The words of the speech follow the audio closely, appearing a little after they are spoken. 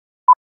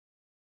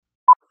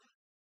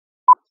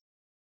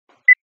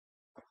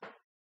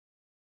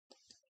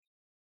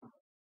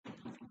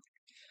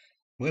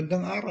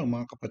Magandang araw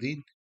mga kapatid,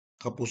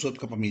 kapuso at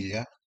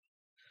kapamilya.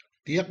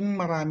 Tiyak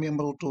mong marami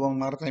ang marutuwang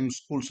maritime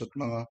schools at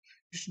mga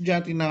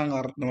estudyante na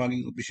nangangarap na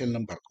maging opisyal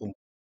ng barko.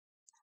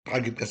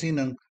 Target kasi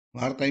ng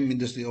Maritime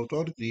Industry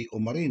Authority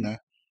o MARINA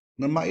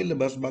na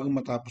mailabas bago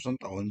matapos ang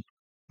taon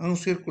ang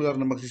circular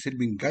na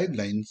magsisilbing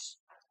guidelines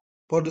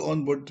for the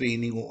onboard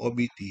training o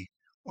OBT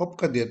of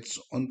cadets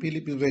on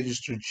Philippine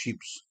registered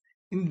ships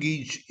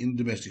engaged in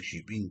domestic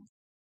shipping.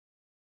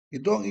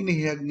 Ito ang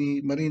inihayag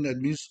ni Marine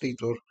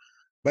Administrator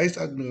Vice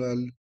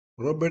Admiral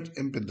Robert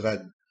M.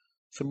 Pedrad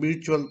sa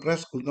virtual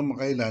press kung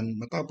kamakailan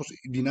matapos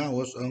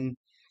idinaos ang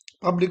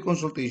public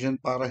consultation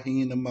para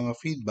hingin ng mga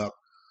feedback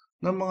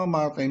ng mga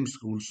maritime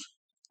schools,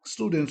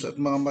 students at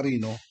mga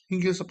marino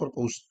hinggil sa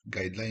proposed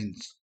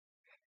guidelines.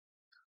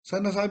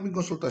 Sa nasabing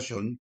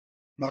konsultasyon,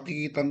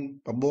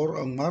 makikitang pabor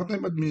ang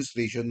Maritime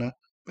Administration na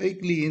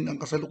paikliin ang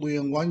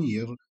kasalukuyang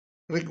 1-year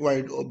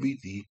required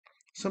OBT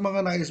sa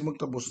mga nais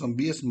magtapos ng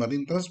BS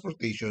Marine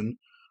Transportation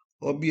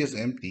o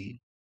BSMT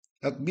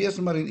at BS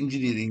Marine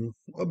Engineering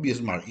o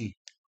BSMarE.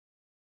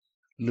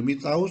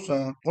 Lumitaw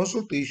sa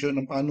consultation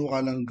ng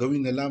panukalang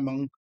gawin na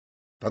lamang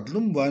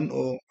 3 buwan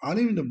o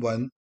 6 na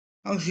buwan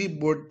ang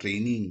shipboard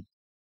training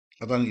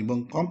at ang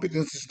ibang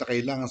competencies na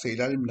kailangan sa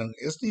ilalim ng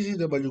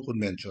STCW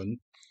Convention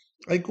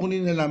ay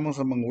kunin na lamang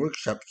sa mga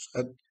workshops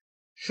at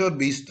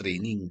shore-based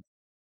training.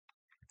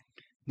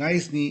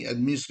 Nais ni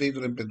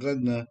Administrator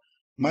Pedrad na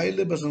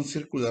mailabas ang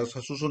circular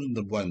sa susunod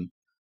na buwan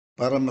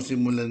para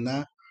masimulan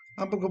na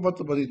ang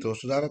pagpapatupad nito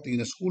sa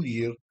darating na school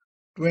year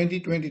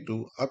 2022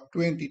 at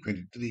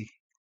 2023.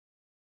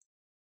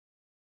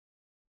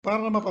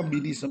 Para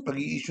mapabilis ang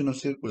pag-i-issue ng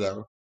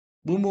circular,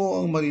 bumuo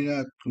ang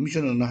Marina at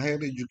Commission on Higher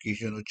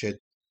Education o CHED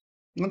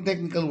ng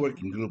Technical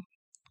Working Group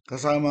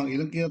kasama ang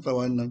ilang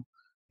kinatawan ng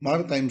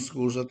maritime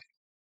schools at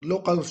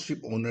local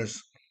ship owners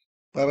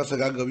para sa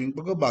gagawing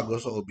pagbabago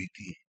sa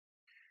OBT.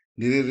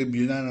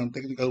 Nire-review na ng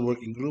Technical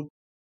Working Group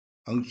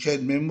ang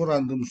CHED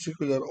Memorandum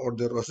Circular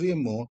Order o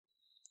CMO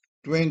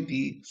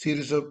 20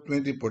 Series of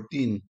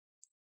 2014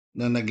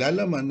 na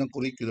naglalaman ng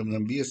curriculum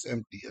ng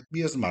BSMT at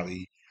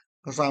BSMarE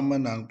kasama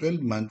ng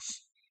 12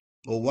 months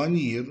o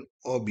 1-year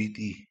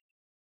OBT.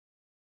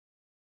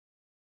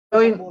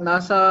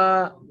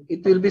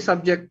 It will be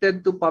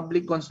subjected to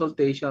public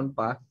consultation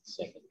pa.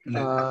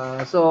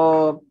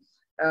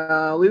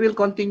 We will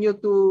continue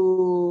to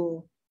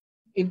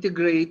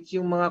integrate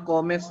yung mga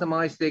comments ng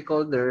mga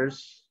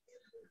stakeholders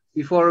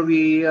before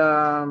we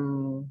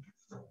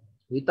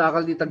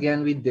tackle it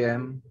again with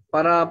them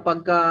para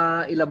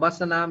pagka ilabas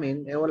na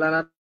namin, wala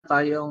na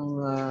tayong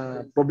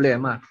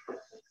problema.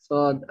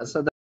 So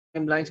the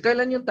timelines,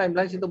 kailan yung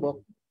timelines ito,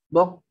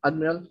 Bok,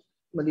 Admiral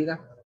Medina?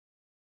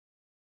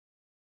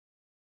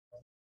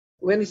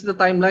 When is the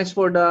timelines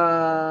for the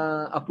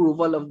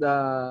approval of the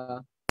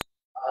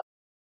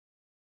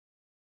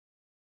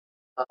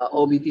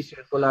OBT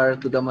circular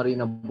to the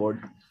Marina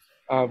Board?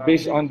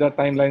 Based on the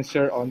timeline,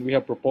 sir, we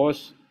have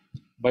proposed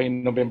by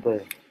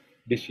November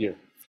this year.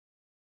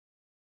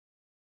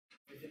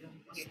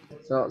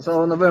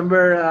 So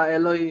November,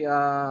 Eloy,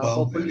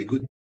 hopefully Very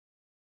good.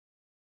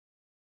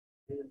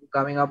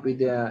 Coming up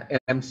with the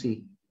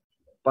MC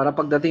para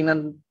pagdating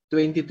ng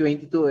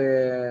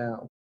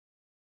 2022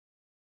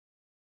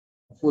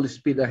 full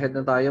speed ahead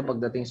na tayo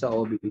pagdating sa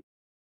OBT.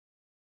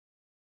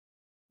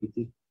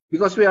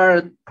 Because we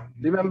are,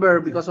 remember,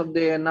 because of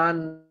the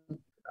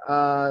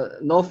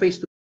no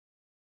face to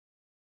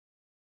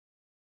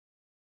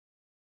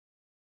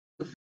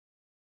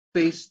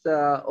face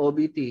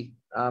OBT,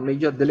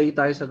 medyo delay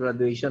tayo sa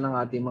graduation ng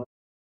ating mga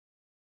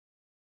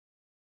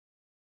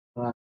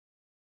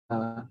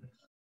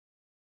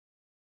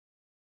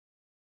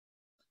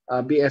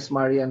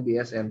BSMarE and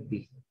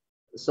BSMT.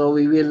 So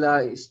we will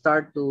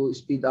start to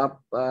speed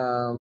up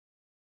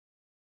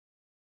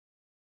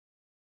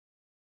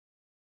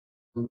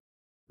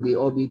the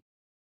OBT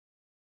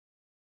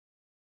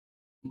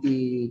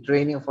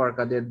training for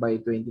cadet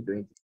by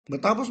 2020.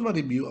 Matapos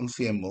ma-review ang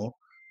CMO,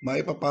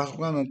 maipapasok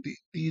na ng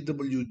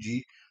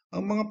TWG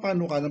ang mga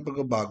panukalang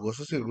pagbabago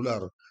sa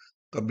circular.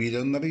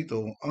 Kabilang na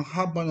rito ang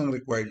haba ng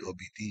required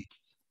OBT.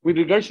 With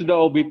regards to the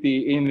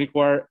OBT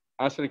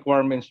as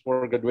requirements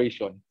for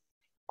graduation,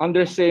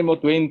 under CMO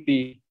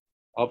 20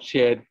 of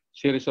SHED,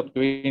 series of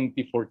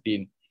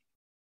 2014,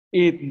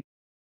 it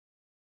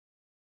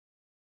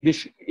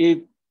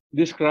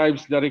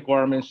describes the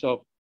requirements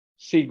of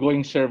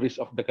seagoing service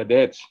of the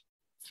cadets.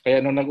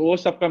 Kaya nung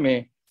nag-uusap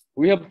kami,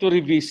 we have to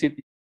revisit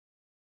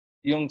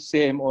yung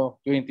CMO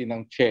 20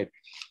 ng SHED.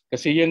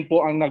 Kasi yan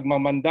po ang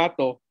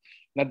nagmamandato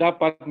na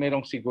dapat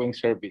mayroong seagoing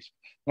service.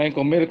 Ngayon,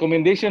 kung may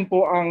recommendation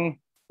po ang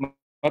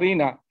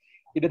Marina,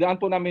 idadaan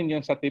po namin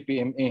yun sa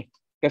TPMA.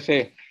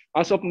 Kasi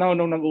as of now,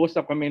 nung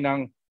nag-uusap kami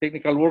ng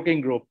Technical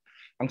Working Group,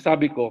 ang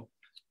sabi ko,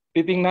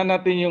 titingnan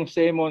natin yung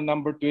CMO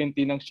number 20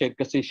 ng SHED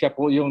kasi siya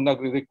po yung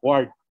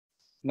nagre-required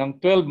ng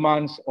 12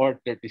 months or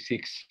 36.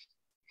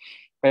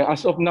 Kaya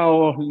as of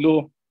now,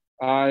 Lou,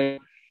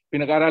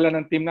 pinag-aralan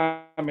ng team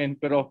namin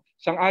pero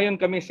sang-ayon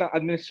kami sa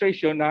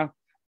administration na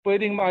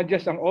pwedeng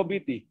ma-adjust ang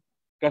OBT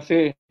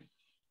kasi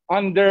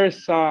under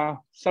sa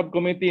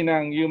subcommittee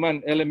ng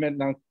human element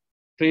ng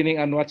training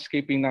and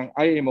watchkeeping ng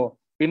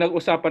IMO,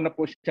 pinag-usapan na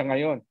po siya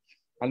ngayon.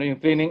 Ano yung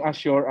training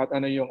assure at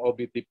ano yung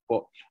OBT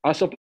po.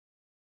 As of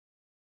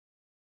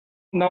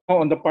now,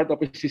 on the part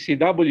of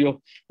CCW,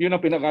 yun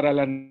ang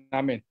pinag-aralan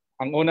namin.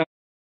 Ang unang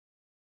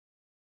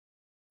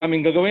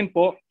namin gagawin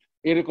po,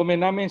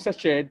 i-recommend namin sa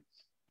SHED,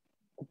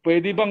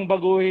 pwede bang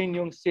baguhin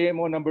yung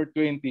CMO number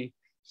 20,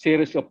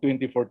 series of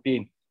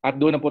 2014. At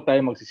doon na po tayo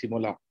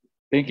magsisimula.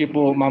 Thank you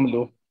po, Ma'am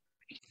Lu.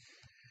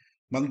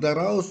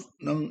 Magdaraos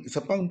ng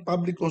isa pang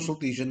public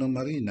consultation ng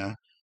MARINA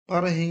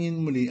para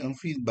hingin muli ang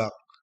feedback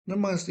ng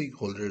mga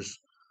stakeholders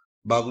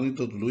bago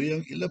nito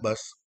tuluyang ilabas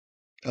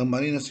ang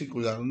MARINA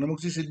circular na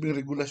magsisilbing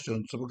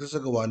regulasyon sa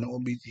pagsasagawa ng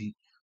OBT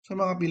sa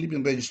mga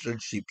Philippine registered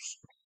ships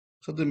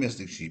sa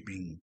domestic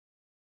shipping.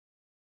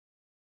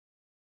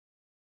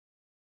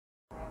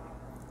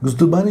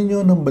 Gusto ba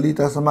ninyo ng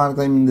balita sa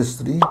maritime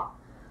industry?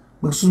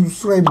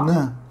 Mag-subscribe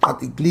na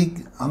at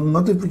i-click ang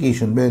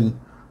notification bell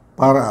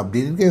para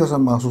updated kayo sa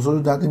mga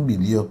susunod nating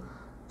video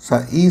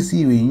sa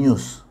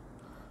E-seawaynews.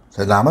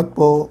 Salamat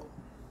po!